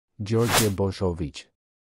Gjorgje Boshovic.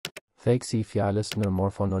 Theksi I fjalës në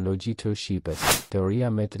morfonologji të shqipes,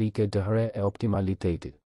 teoria metrike dëhre e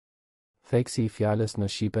optimalitetit. Theksi I fjalës në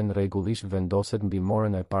shqipen rregullisht vendoset mbi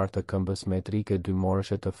morën e parë të këmbës metrike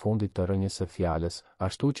dymorëshe të fundit të rënjes së fjalës,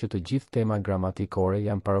 ashtu që të gjithë temat gramatikore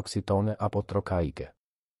janë paroksitone apo trokaike.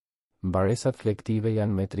 Mbaresat flektive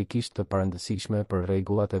janë metrikisht të parëndësishme për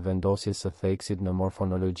rregullat e vendosjes së theksit në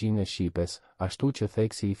morfonologjinë e shqipes, ashtu që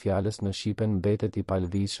theksi I fjalës në shqipen mbetet I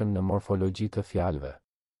palëvizshëm në morfologji të fjalëve.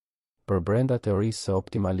 Për brenda teorisë së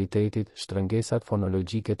optimalitetit, shtrëngesat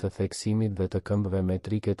fonologjike të theksimit dhe të këmbëve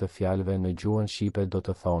metrike të fjalëve në gjuhën shqipe do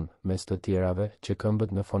të thonë, mes të tjerave, që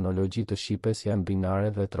këmbët në fonologji të shqipes janë binare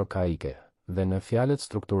dhe trokaike, dhe në fjalët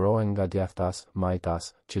strukturohen nga djathtas,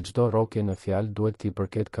 majtas, që çdo rrokje në fjalë duhet t'i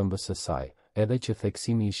përket këmbës së saj, edhe që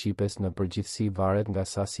theksimi I shqipes në përgjithësi varet nga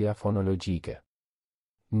sasia fonologjike.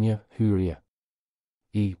 1. Hyrje.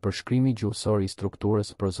 Përshkrimi gjuhësor I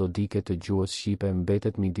strukturës prozodike të gjuhës shqipe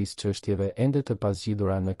mbetet midis çështjeve ende të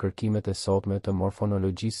pasgjidhura në kërkimet e sotme të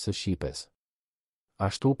morfonologjisë së shqipes.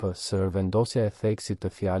 Ashtu vendosja e theksit të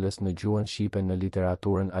fjalës në gjuhën shqipe në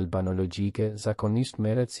literaturën albanologjike zakonisht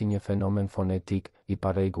merret si një fenomen fonetik, I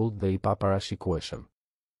parregullt dhe I paparashikueshëm.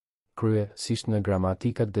 Kryesisht në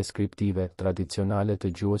gramatikat deskriptive tradicionale të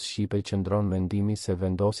gjuhës shqipe qëndron mendimi se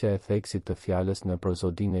vendosja e theksit të fjalës në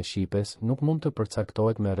prozodinë e shqipes nuk mund të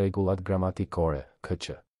përcaktohet me rregullat gramatikore,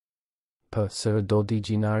 kq. P.S. Dodi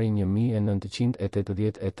Gjinari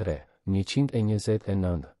 1983,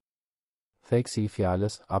 129. Theksi I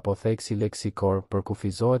fjalës, apo theksi leksikor,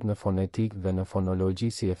 përkufizohet në fonetik dhe në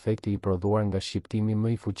fonologji si efekti I prodhuar nga shqiptimi më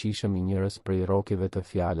I fuqishëm I njërës prej rrokjeve të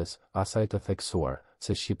fjalës, asaj të theksuar,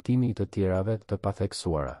 se shqiptimi I të tjerave të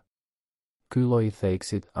patheksuara. Ky lloj I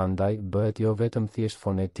theksit, andaj, bëhet jo vetëm thjesht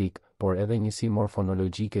fonetik, por edhe njësi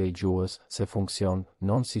morfonologjike e gjuhës, se funksion,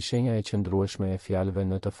 non si shenja e qëndrueshme e fjalëve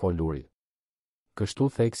në të folurit. Kështu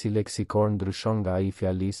theksi leksikor ndryshon nga ai I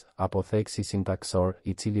fjalis, apo theksi sintaksor,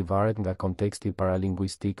 I cili varet nga konteksti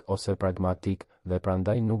paralinguistik ose pragmatik, dhe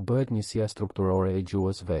prandaj nuk bëhet njësia strukturore e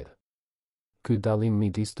gjuhës vetë. Ky dallim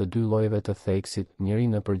midis të dy llojeve të theksit, njëri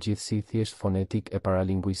në përgjithësi thjesht fonetik e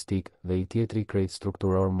paralinguistik dhe I tjetri krejt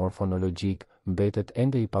strukturor morfonologjik, mbetet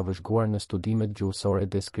ende I pavëzhguar në studimet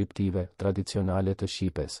gjuhësore deskriptive tradicionale të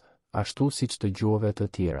shqipes, ashtu siç të gjuhëve të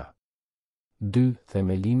tjera. 2.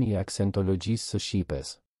 Themelimi I aksentologjisë së shqipes.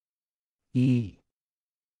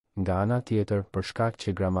 Nga ana tjetër, për shkak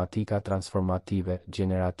që gramatika transformative,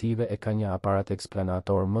 generative e ka një aparat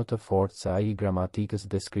eksplanator më të fortë se ai I gramatikës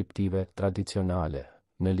deskriptive tradicionale.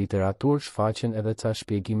 Në literaturë shfaqen edhe ca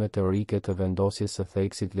shpjegime teorike të vendosjes së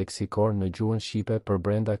theksit leksikor në gjuhën shqipe për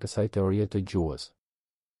brenda kësaj teorie të gjuhës.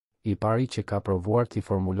 I pari që ka provuar t'i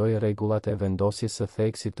formulojë rregullat e vendosjes së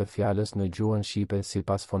theksit të fjalës në gjuhën shqipe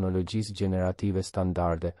sipas fonologjisë generative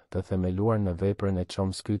standarde, të themeluar në veprën e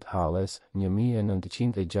Chomsky-Hales,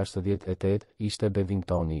 1968, ishte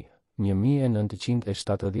Bevingtoni,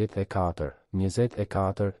 1974,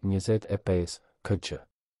 24-25, kq.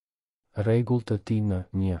 Rregull të tij në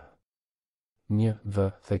 1.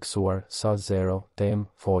 V. Theksuar, sa 0, tem,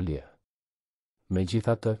 folje.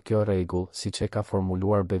 Megjithatë, kjo rregull, siç e ka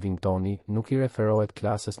formuluar Bevingtoni, nuk I referohet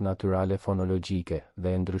klasës natyrale fonologjike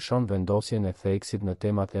dhe e ndryshon vendosjen e theksit në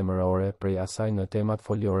temat emërore prej asaj në temat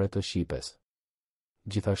foliore të shqipes.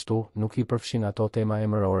 Gjithashtu, nuk I përfshin ato tema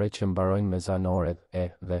emërore që mbarojnë me zanoret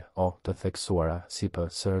e dhe o të theksuara, si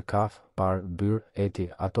p, sër, kaf, par, byr,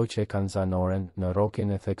 eti, ato që e kanë zanoren në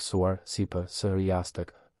rrokjen e theksuar, si p, sër,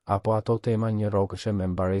 jastëk, apo ato tema një rrokëshe me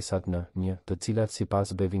mbaresat në një, të cilat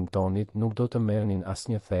sipas Bevingtonit nuk do të merrnin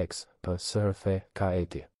asnjë theks, p, sër, fe, ka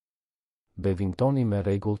eti. Bevingtoni me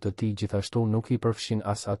rregull të tij gjithashtu nuk I përfshin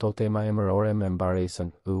as ato tema emërore me mbaresën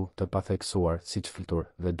u të patheksuar, siç flutur,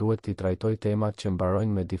 dhe duhet t'i trajtoj temat që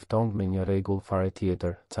mbarojnë me diftong me një rregull fare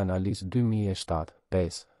tjetër, Canalis 2007,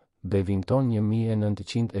 5. Bevington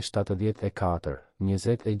 1974,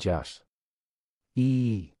 26.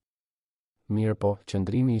 Mirë po,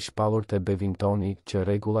 qëndrimi I shpallur te Bevingtoni që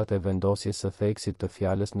rregullat e vendosjes së theksit të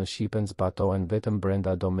fjalës në shqipen zbatohen vetëm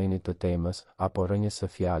brenda domenit të temës apo rrënjes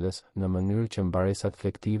së fjalës, në mënyrë që mbaresat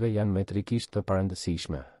flektive janë metrikisht të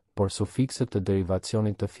parëndësishme, por sufikset të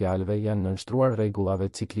derivacionit të fjalëve janë nënshtruar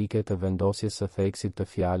rregullave ciklike të vendosjes së theksit të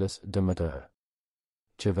fjalës dmt.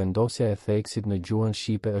 Që vendosja e theksit në gjuhën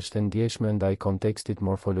shqipe është e ndjeshme ndaj kontekstit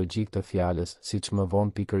morfologjik të fjalës, siç më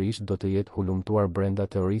vonë pikërisht do të jetë hulumtuar brenda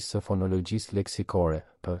teorisë së fonologjisë leksikore,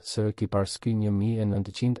 P.S. Kiparsky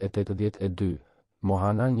 1982,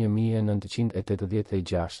 Mohanan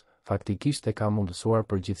 1986, faktikisht e ka mundësuar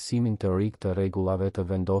përgjithësimin teorik të rregullave të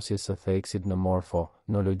vendosjes së theksit në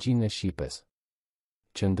morfonologjinë e shqipes.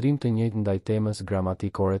 Qëndrim të njëjtë ndaj temës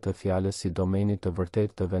gramatikore të fjalës si domenit të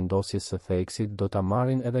vërtetë të vendosjes së theksit do ta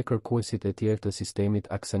marrin edhe kërkuesit e tjerë të sistemit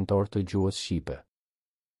aksentor të gjuhës shqipe.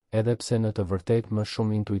 Edhe pse në të vërtetë më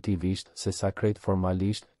shumë intuitivisht se sa krejt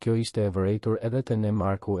formalisht, kjo ishte e vërejtur edhe te ne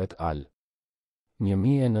Marku et al.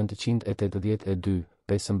 1982,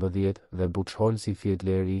 15 dhe Buchholz i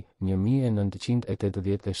Fiedleri,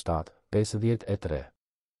 1987, 53.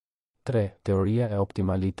 3. Teoria e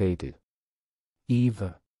optimalitetit.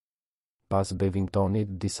 IV. Pas Bevingtonit,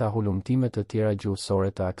 disa hulumtime të tjera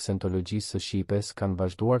gjuhësore të aksentologjisë së shqipes kanë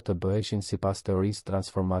vazhduar të bëheshin sipas teorisë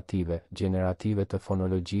transformative, gjenerative të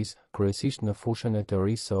fonologjisë, kryesisht në fushën e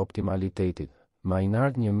teorisë së optimalitetit.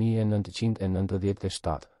 Maynard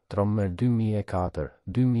 1997, Trommer 2004,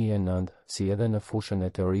 2009, si edhe në fushën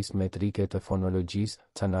e teorisë metrike të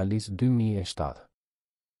fonologjisë, Canalis 2007.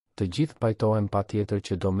 Të gjithë pajtohen patjetër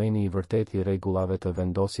që domeni i vërtetë i rregullave të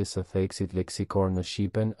vendosjes së theksit leksikor në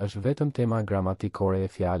shqipen është vetëm tema gramatikore e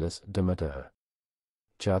fjalës, dëmëtëh.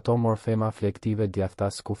 Që ato morfema flektive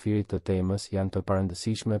djathtas kufirit të temës janë të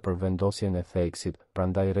parëndësishme për vendosjen e theksit,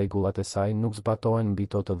 prandaj rregullat e saj nuk zbatohen mbi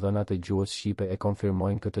to të dhënat e gjuhës shqipe e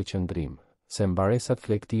konfirmojnë këtë qëndrim, se mbaresat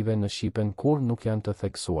flektive në shqipen kur nuk janë të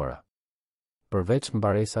theksuara. Përveç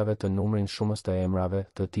mbaresave të numrin shumës të emrave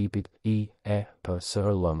të tipit i, e, p, s,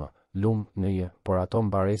 lm, lum, ny, por ato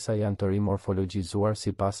mbaresa janë të rimorfologjizuar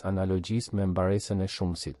sipas analogjisë me mbaresën e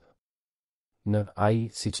shumësit. Në ai,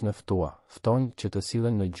 siç nëftua, ftojnë që të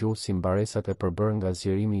sillen në gjuhë si mbaresat e përbërë nga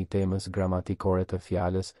zgjerimi i temës gramatikore të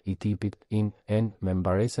fjalës i tipit in, en, me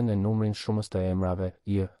mbaresën e numrin shumës të emrave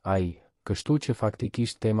i, ai. Kështu që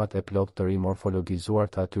faktikisht temat e plot të rimorfologjizuar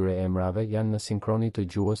të atyre emrave janë në sinkroni të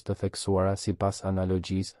gjuhës të theksuara sipas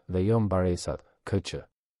analogjisë dhe jo mbaresat, kq.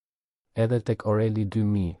 Edhe tek Oreli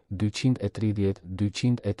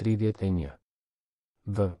 2230-231.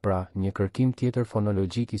 V. Pra, një kërkim tjetër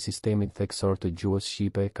fonologjik i sistemit theksor të gjuhës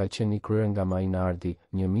shqipe ka qenë i kryer nga Maynardi,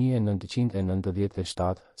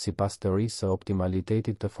 1997, sipas teorisë së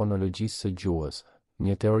optimalitetit të fonologjisë së gjuhës.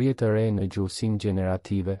 Një teori të re në gjuhësinë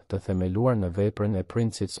gjenerative, të themeluar në veprën e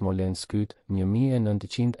Princit Smolenskut,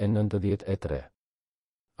 1993.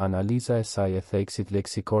 Analiza e saj e theksit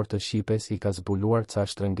leksikor të shqipes i ka zbuluar ca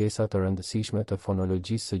shtrëngesa të rëndësishme të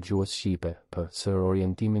fonologjisë së gjuhës shqipe, së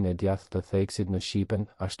orientimin e djathtë të theksit në shqipen,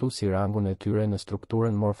 ashtu si rangun e tyre në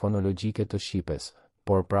strukturën morfonologjike të shqipes.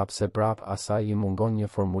 Por prap asaj i mungon një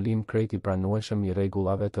formulim krejt i pranueshëm i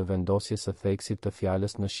rregullave të vendosjes së theksit të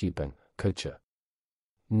fjalës në shqipen, kq.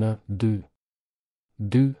 Në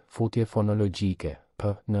 2. Futje fonologjike,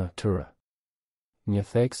 p, në tërë. Një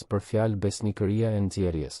theks për fjalë besnikëria e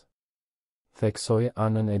nxjerrjes. Theksoje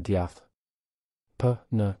anën e djathtë. P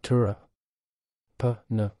në tërë. P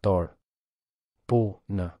në tor. Pu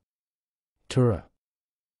në tërë.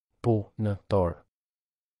 Pu në tor.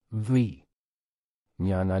 Vi.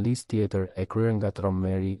 Një analizë tjetër e kryer nga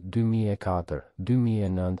Trommeri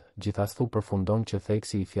 2004-2009 gjithashtu përfundon që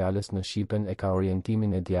theksi i fjalës në shqipen e ka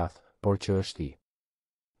orientimin e djathtë, por që është i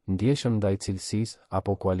ndjeshëm ndaj cilësisë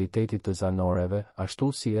apo kualitetit të zanoreve, ashtu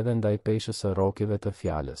si edhe ndaj peshës së rrokjeve të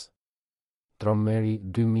fjalës. Trommeri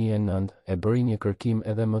 2009 e bëri një kërkim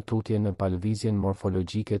edhe më tutje në palvizjen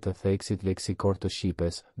morfologjike të theksit leksikor të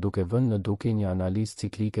shqipes, duke vënë në dukje një analizë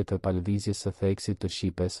ciklike të palvizjes së theksit të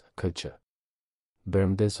shqipes, kq.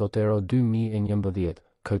 Bermudez-Otero 2011,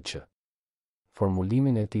 kq.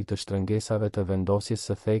 Formulimin e tij të shtrëngesave të vendosjes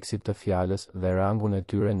së theksit të fjalës dhe rangun e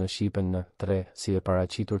tyre në shqipen në 3, si e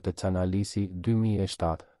paraqitur te Canalisi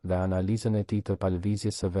 2007, dhe analizën e tij të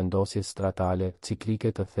palvizjes së vendosjes stratale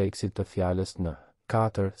ciklike të theksit të fjalës në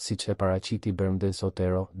 4, siç e paraqiti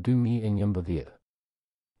Bermudez-Otero 2011.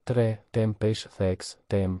 3. Tem pesh theks,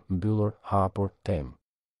 tem mbyllur, hapur, tem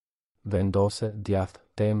vendose, djathtë,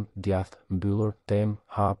 tem djathtë, mbyllur, tem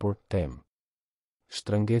hapur, tem.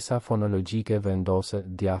 Shtrëngesa fonologjike vendose,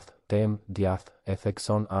 djathtë, tem djathtë, e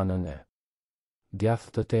thekson anën e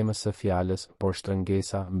djathtë të temës së fjalës, por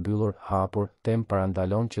shtrëngesa mbyllur, hapur, tem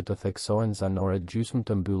parandalon që të theksohen zanoret gjysmë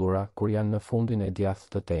të mbyllura kur janë në fundin e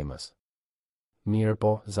djathtë të temës. Mirë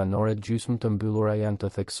po, zanoret gjysmë të mbyllura janë të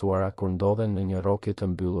theksuara kur ndodhen në një rrokje të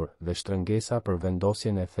mbyllur dhe shtrëngesa për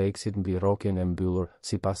vendosjen e theksit mbi rrokjen e mbyllur,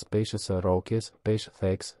 sipas peshës së rrokjes, pesh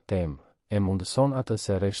theks, tem, e mundëson atë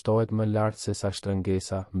se rreshtohet më lart se sa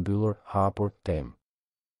shtrëngesa mbyllur, hapur, tem.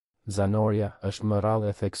 Zanoria është më rrallë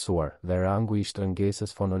e theksuar dhe rangu i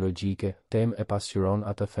shtrëngesës fonologjike, tem, e pasqyron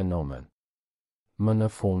atë fenomen. Më në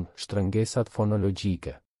fund, shtrëngesat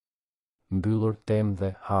fonologjike mbyllur, tem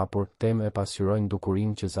dhe hapur, tem, e pasqyrojnë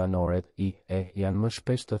dukurinë që zanoret i, e janë më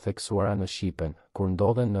shpesh të theksuara në shqipen kur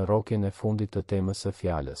ndodhen në rrokjen e fundit të temës së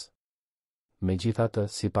fjalës. Megjithatë,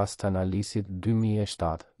 sipas të analizit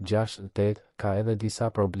 2007-68, ka edhe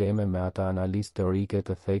disa probleme me atë analizë teorike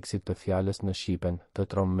të theksit të fjalës në shqipen të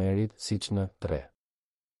Trommerit, siç në 3.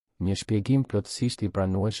 Një shpjegim plotësisht i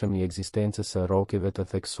pranueshëm i ekzistencës së rrokjeve të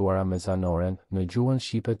theksuara me zanoren në gjuhën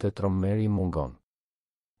shqipe të Trommeri mungon.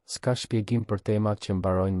 S'ka shpjegim për temat që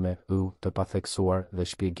mbarojnë me u të patheksuar dhe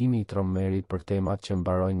shpjegimi i Trommerit për temat që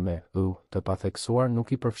mbarojnë me u të patheksuar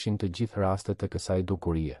nuk i përfshin të gjithë rastet të kësaj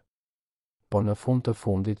dukurie. Po në fund të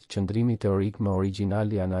fundit, qëndrimi teorik më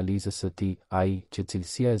origjinal i analizës së tij, ai që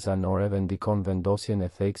cilësia e zanoreve ndikon vendosjen e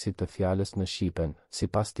theksit të fjalës në shqipen,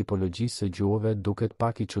 sipas tipologjisë së gjuhëve duket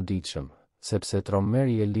pak i çuditshëm, sepse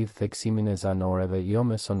Trommeri e lidh theksimin e zanoreve jo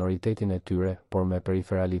me sonoritetin e tyre, por me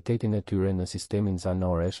periferalitetin e tyre në sistemin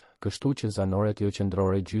zanoresh, kështu që zanoret jo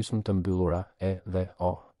qendrore gjysmë të mbyllura, e dhe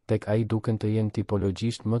o, tek ai duken të jenë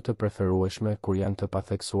tipologjisht më të preferueshme kur janë të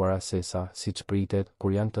patheksuara sesa, siç pritet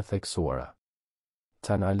kur janë të theksuara.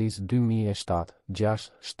 Analizë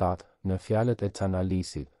 2007-67 në fjalët e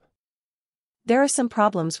analisit. There are some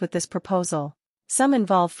problems with this proposal. Some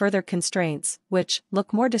involve further constraints, which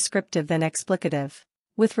look more descriptive than explicative.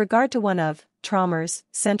 With regard to one of Trommer's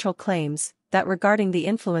central claims, that regarding the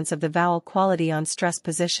influence of the vowel quality on stress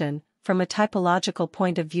position, from a typological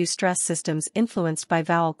point of view stress systems influenced by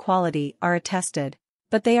vowel quality are attested,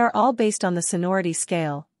 but they are all based on the sonority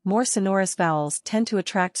scale. More sonorous vowels tend to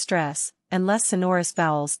attract stress, and less sonorous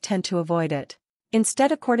vowels tend to avoid it.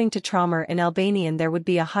 Instead, according to Trommer, in Albanian there would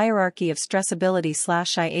be a hierarchy of stressability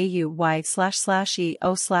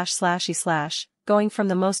 /iauy//eo//e/, going from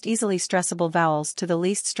the most easily stressable vowels to the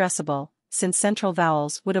least stressable, since central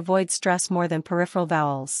vowels would avoid stress more than peripheral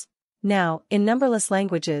vowels. Now, in numberless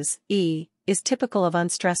languages, e is typical of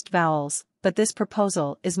unstressed vowels, but this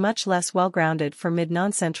proposal is much less well-grounded for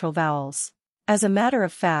mid-non-central vowels. As a matter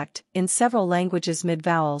of fact, in several languages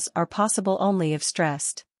mid-vowels are possible only if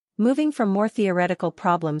stressed. Moving from more theoretical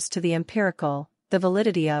problems to the empirical, the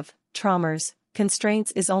validity of Trommer's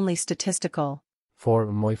constraints is only statistical. For,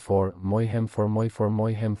 moi hem for, moi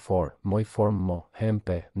hem for, moi mo,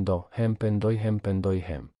 hempe, ndo, ndoj, ndoj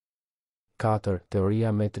hem. 4.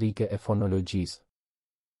 Teoria metrike e fonologjisë.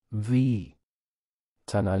 Vi.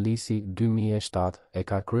 Analisi 2007 e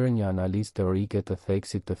ka kryer një analizë teorike të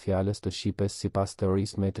theksit të fjalës të shqipes sipas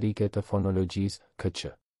teorisë metrike të fonologjisë,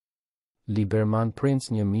 KQ. Liberman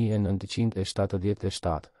Prince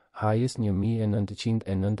 1977, Hayes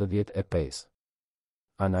 1995.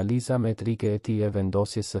 Analiza metrike e tij e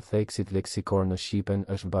vendosjes së theksit leksikor në shqipen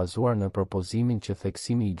është bazuar në propozimin që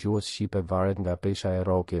theksimi i gjuhës shqipe varet nga pesha e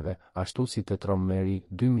rrokjeve, ashtu si te Trommeri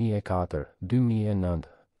 2004-2009.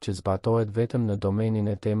 Që zbatohet vetëm në domenin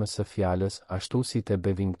e temës së fjalës, ashtu si te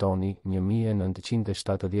Bevingtoni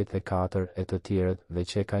 1974 e të tjerët dhe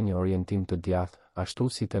që ka një orientim të djathtë, ashtu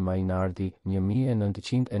si te Mainardi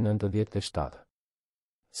 1997.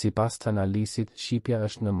 Sipas të analisit, shqipja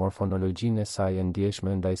është në morfonologjinë e saj e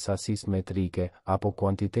ndjeshme ndaj sasisë metrike apo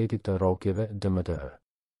kuantitetit të rrokjeve dëmëtër.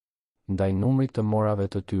 Ndaj numrit të morave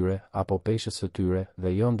të tyre apo peshës së tyre dhe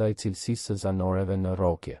jo ndaj cilësisë së zanoreve në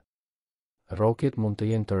rrokje. Rrokjet mund të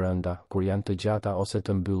jenë të rënda kur janë të gjata ose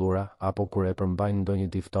të mbyllura, apo kur e përmbajnë ndonjë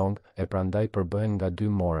diftong e prandaj përbëhen nga dy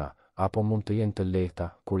mora, apo mund të jenë të lehta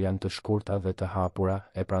kur janë të shkurta dhe të hapura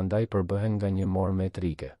e prandaj përbëhen nga një morë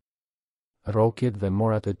metrike. Rrokjet dhe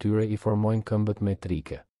morat e tyre i formojnë këmbët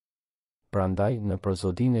metrike. Prandaj, në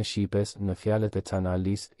prozodinë e shqipes, në fjalët e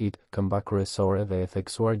analist, këmba kryesore dhe e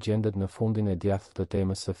theksuar gjendet në fundin e djathtë të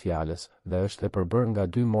temës së fjalës dhe është e përbërë nga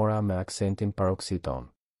dy mora me aksentin paroksiton.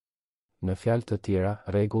 Në fjalë të tjera,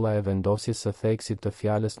 rregulla e vendosjes së theksit të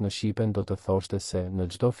fjalës në shqipen do të thoshte se në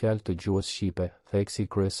çdo fjalë të gjuhës shqipe, theksi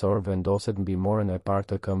kryesor vendoset mbi morën e parë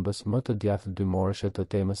të këmbës më të djathtë dymorëshe të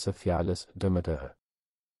temës së fjalës, dëmëtër.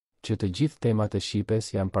 Që të gjithë temat e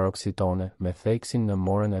shqipes janë paroksitone me theksin në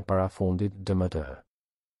morën e parafundit, dëmëtër.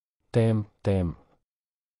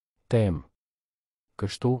 Tem.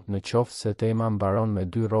 Kështu, në qoftë se tema mbaron me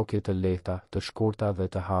dy rrokje të lehta, të shkurta dhe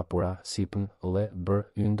të hapura, sipën, le, bër,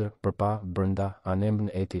 yndër, përpa, brenda, anembën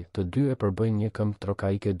eti, të dy e përbëjnë një këmbë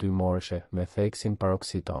trokaike dymorëshe me theksin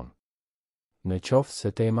paroksiton. Në qoftë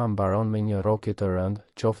se tema mbaron me një rrokje të rëndë,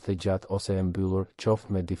 qoftë e gjatë ose e mbyllur, qoftë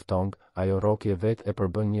me diftong, ajo rrokje vetë e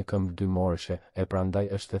përbën një këmbë dymorëshe, e prandaj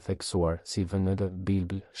është e theksuar, si vënëdë,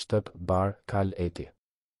 bilbl, shtëp, bar, kal eti.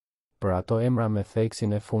 Për ato emra me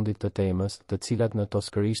theksin e fundit të temës, të cilat në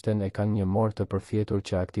toskërishten e kanë një morë të përfjetur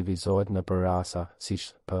që aktivizohet në përrasa, si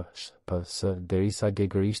sh, p, s, derisa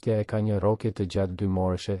gegërishtja e ka një rrokje të gjatë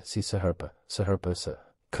dymorëshe, si shrps,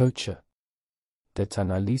 kq. Te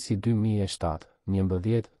analisi 2007,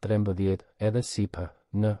 11, 13, edhe si p,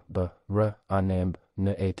 n, b, r, anemb,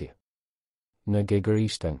 në eti. në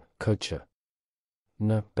gegërishten, këqë,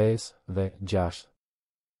 në 5 dhe 6.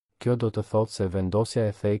 Kjo do të thotë se vendosja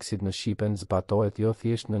e theksit në shqipen zbatohet jo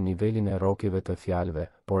thjesht në nivelin e rrokjeve të fjalëve,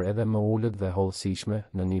 por edhe më ulët dhe hollësishme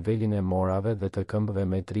në nivelin e morave dhe të këmbëve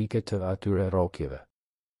metrike të atyre rrokjeve.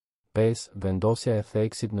 5. Vendosja e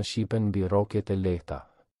theksit në shqipen mbi rrokjet e lehta.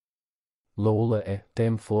 Lullë e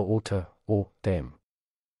tem fl u të u tem.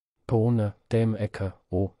 Punë tem e k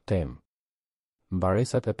u tem.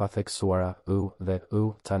 Mbaresat e patheksuara u dhe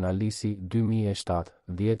u Canalisi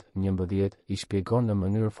 2007-10-11 i shpjegon në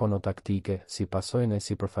mënyrë fonotaktike si pasojën e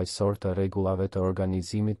sipërfaqësor të rregullave të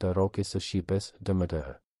organizimit të rrokjes së shqipes dmth.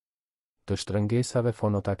 Të shtrëngesave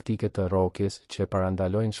fonotaktike të rrokjes që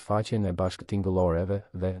parandalojnë shfaqjen e bashkëtingëlloreve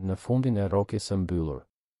dhe në fundin e rrokjes së mbyllur.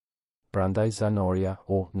 Prandaj zanoria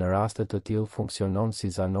në raste të tillë funksionon si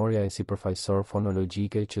zanoria e sipërfaqësor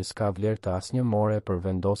fonologjike që s'ka vlerë të asnjë more për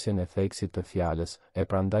vendosjen e theksit të fjalës, e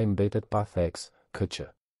prandaj mbetet pa theks, këqë.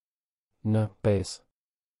 Në 5.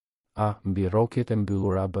 A. Mbi rrokjet e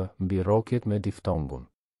mbyllura. B. Mbi rrokjet me diftongun.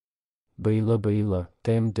 Bëjlë,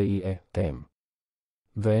 tem dë tem.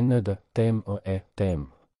 Vnd, tem tem.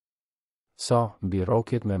 Sa. Mbi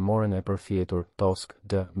rrokjet me morën e përfjetur, tosk.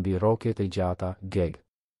 D. Mbi rrokjet e gjata, geg.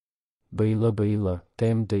 Bëjlë,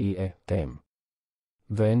 tem dë tem.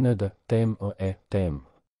 Vnd, tem tem.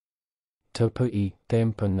 Tpi,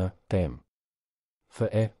 tem pn, tem.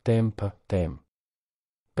 Fe, tem p, tem.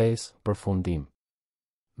 5. Përfundim.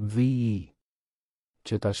 Vi.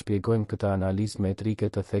 Që ta shpjegojmë këtë analizë metrike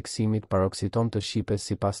të theksimit paroksiton të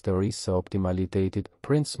shqipes sipas teorisë së optimalitetit,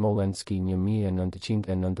 Prince Smolenski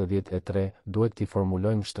 1993, duhet t'i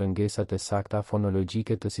formulojmë shtrëngesat e sakta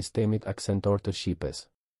fonologjike të sistemit aksentor të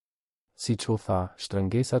shqipes. Siç u tha,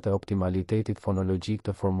 shtrëngesat e optimalitetit fonologjik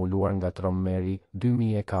të formuluar nga Trommeri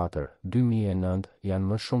 2004-2009 janë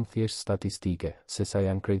më shumë thjesht statistike, sesa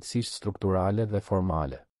janë krejtësisht strukturale dhe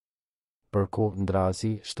formale.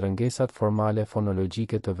 Përkundrazi, shtrëngesat formale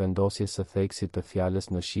fonologjike të vendosjes së theksit të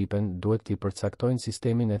fjalës në shqipen duhet t'i përcaktojnë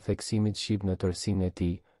sistemin e theksimit shqip në tërësinë e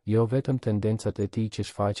tij, jo vetëm tendencat e tij që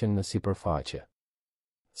shfaqen në sipërfaqe.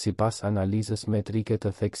 Sipas analizës metrike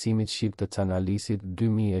të theksimit shqip të Canalisit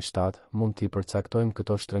 2007, mund t'i përcaktojmë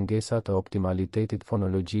këto shtrëngesa të optimalitetit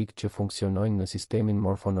fonologjik që funksionojnë në sistemin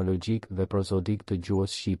morfonologjik dhe prozodik të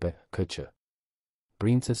gjuhës shqipe, kq.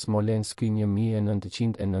 Prince Smolenski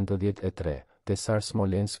 1993, Tesar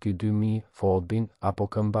Smolenski 2000, Folbin, apo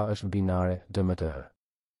këmba është binare, dmth.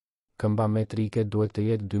 Këmba metrike duhet të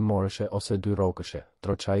jetë dymorëshe ose dyrokëshe,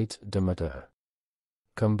 troçaic, dmth.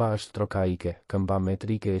 Këmba është trokaike, këmba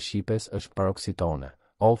metrike e shqipes është paroksitone,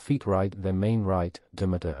 all feet right dhe main right,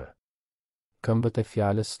 dmth. Këmbët e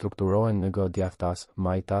fjalës strukturohen në g djathtas,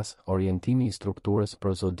 majtas, orientimi i strukturës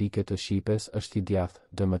prozodike të shqipes është i djathtë,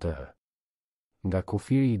 dmth. Nga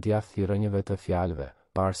kufiri i djathtë i rënjëve të fjalëve,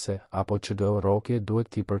 parse, apo çdo rrokje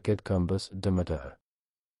duhet t'i përket këmbës, dmth.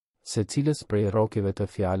 Secilës prej rrokjeve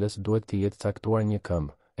të fjalës duhet t'i jetë caktuar një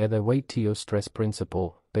këmbë, edhe weight-to stress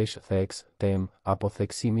principle, pesh theks, tem, apo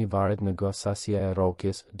theksimi varet në g sasja e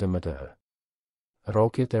rrokjes, dmth.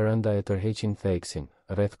 Rrokjet e rënda e tërheqin theksin,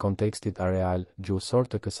 rreth kontekstit areal, gjuhësor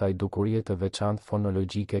të kësaj dukurie të veçantë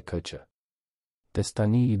fonologjike kq.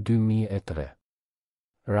 Testanii 2003.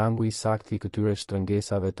 Rangu i saktë i këtyre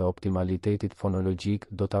shtrëngesave të optimalitetit fonologjik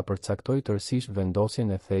do ta përcaktoj tërësisht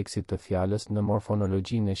vendosjen e theksit të fjalës në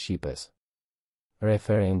morfonologjinë e shqipes.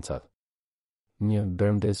 Referencat. 1.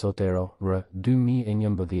 Bermdezotero, R.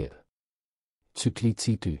 2011.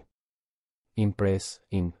 Cyclicity. Impress,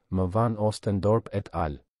 in, M. van Ostendorp et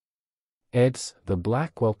al. Eds, The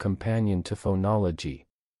Blackwell Companion to Phonology.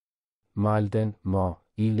 Malden, M.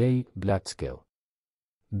 Ilej, Blatskill.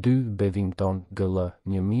 2. Bevington, Gl.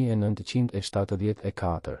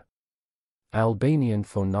 1974. Albanian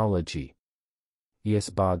Phonology.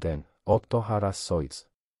 Wiesbaden, Otto Harassoitz.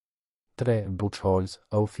 3. Buchholz,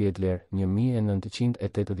 O. Fiedler,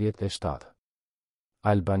 1987.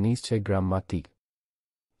 Albanische Grammatik.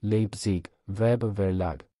 Leipzig, Web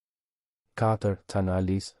Verlag. 4.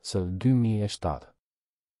 Canalis, S. 2007.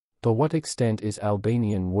 To what extent is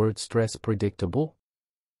Albanian word stress predictable?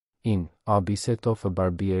 In Abisetov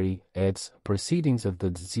Barbieri, eds. Proceedings of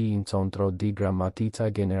the Zincontro di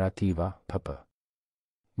Grammatica Generativa, pp.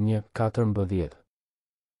 1-14.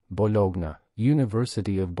 Bologna,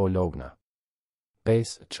 University of Bologna.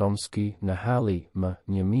 5. Chomsky, Nahali, M.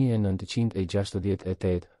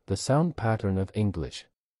 1968, The Sound Pattern of English.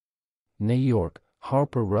 New York,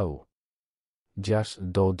 Harper Row. 6.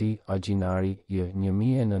 Dodi, Agjinari, J.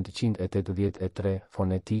 1983,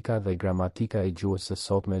 Fonetika dhe Gramatika e gjuhës së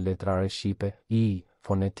sotme letrare shqipe, I.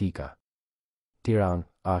 Fonetika. Tiranë,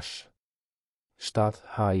 Ash. 7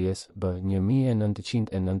 Hayes B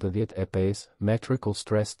 1995 Metrical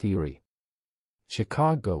Stress Theory.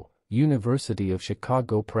 Chicago, University of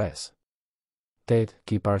Chicago Press. 8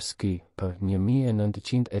 Kiparski P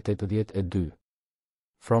 1982.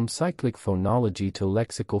 From Cyclic Phonology to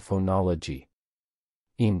Lexical Phonology.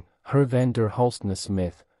 In Hervander Holstner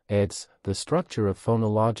Smith, eds. The Structure of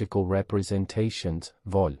Phonological Representations,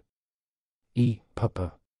 Vol. I.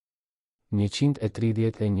 pp.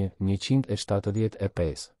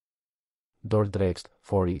 131-175. Dordrecht,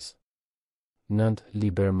 Foris. 9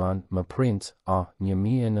 Lieberman M. Prince, A.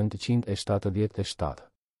 1977.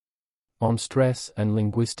 On Stress and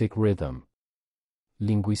Linguistic Rhythm.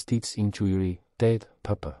 Linguistics Intuiri, 8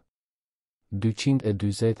 pp.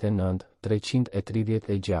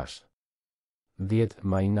 229-336. 10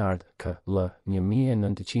 Maynard, K. L.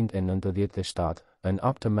 1997, An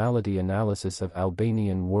Optimality Analysis of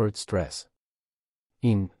Albanian Word Stress.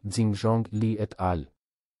 In Xinjiang Li et al.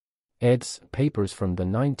 Eds. Papers from the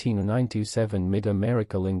 1997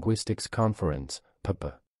 Mid-America Linguistics Conference,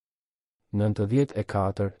 pp.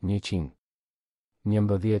 94 100.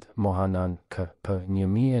 11 Mohanan, K. P.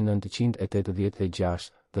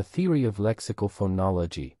 1986, The Theory of Lexical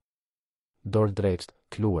Phonology. Dordrecht,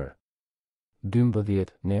 Kluwer.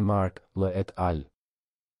 12 Nemark, L. et al.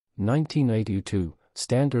 1982,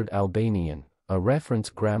 Standard Albanian, A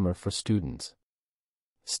Reference Grammar for Students.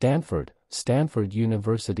 Stanford, Stanford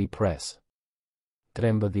University Press.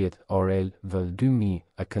 13 Aurel V. 2000,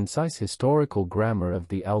 A Concise Historical Grammar of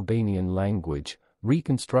the Albanian Language,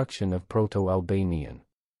 Reconstruction of Proto-Albanian.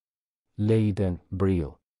 Leiden,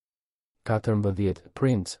 Brill. 14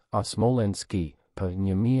 Prince, A. Smolensky, P.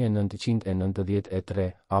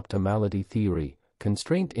 1993, Optimality Theory,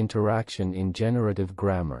 Constraint Interaction in Generative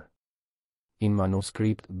Grammar. In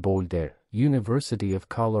Manuscript Boulder, University of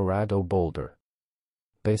Colorado Boulder.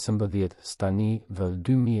 15 Stani V.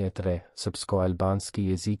 2003, Srpsko-albanski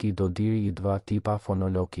jeziki do diri I 2 tipa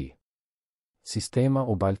fonologi. Sistema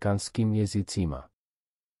u balkanskim jezicima.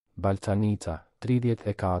 Baltanica,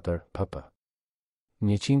 34 pp.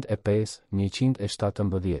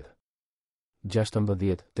 105-117.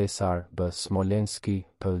 16 Tesar B. Smolensky,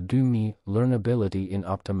 P. 2000, Learnability in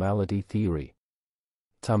Optimality Theory.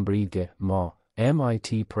 Tambrige, Ma,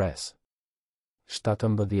 MIT Press.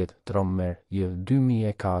 17 Trommer, J.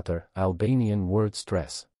 2004, Albanian Word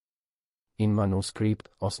Stress. In Manuscript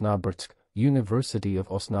Osnabrück, University of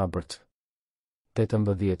Osnabrück.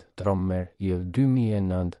 18 Trommer, J.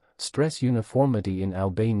 2009, Stress Uniformity in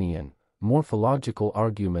Albanian, Morphological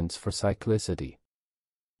Arguments for Cyclicity.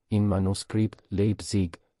 In Manuscript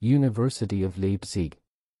Leipzig, University of Leipzig.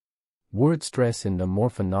 Word Stress in the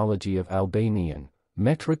Morphonology of Albanian,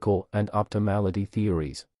 Metrical and Optimality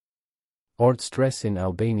Theories. Word stress in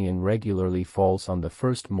Albanian regularly falls on the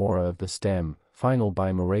first mora of the stem, final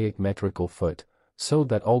bimeraic metrical foot, so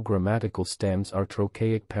that all grammatical stems are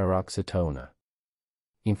trochaic paroxytona.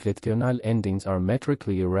 Inflectional endings are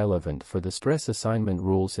metrically irrelevant for the stress assignment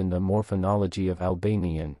rules in the morphonology of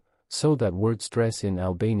Albanian, so that word stress in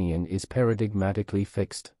Albanian is paradigmatically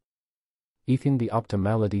fixed. In the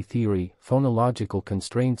optimality theory, phonological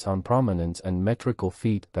constraints on prominence and metrical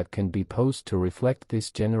feet that can be posed to reflect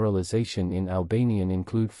this generalization in Albanian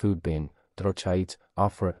include foodbin, trochait,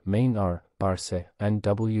 offer, main r, barse, and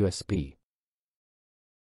WSP.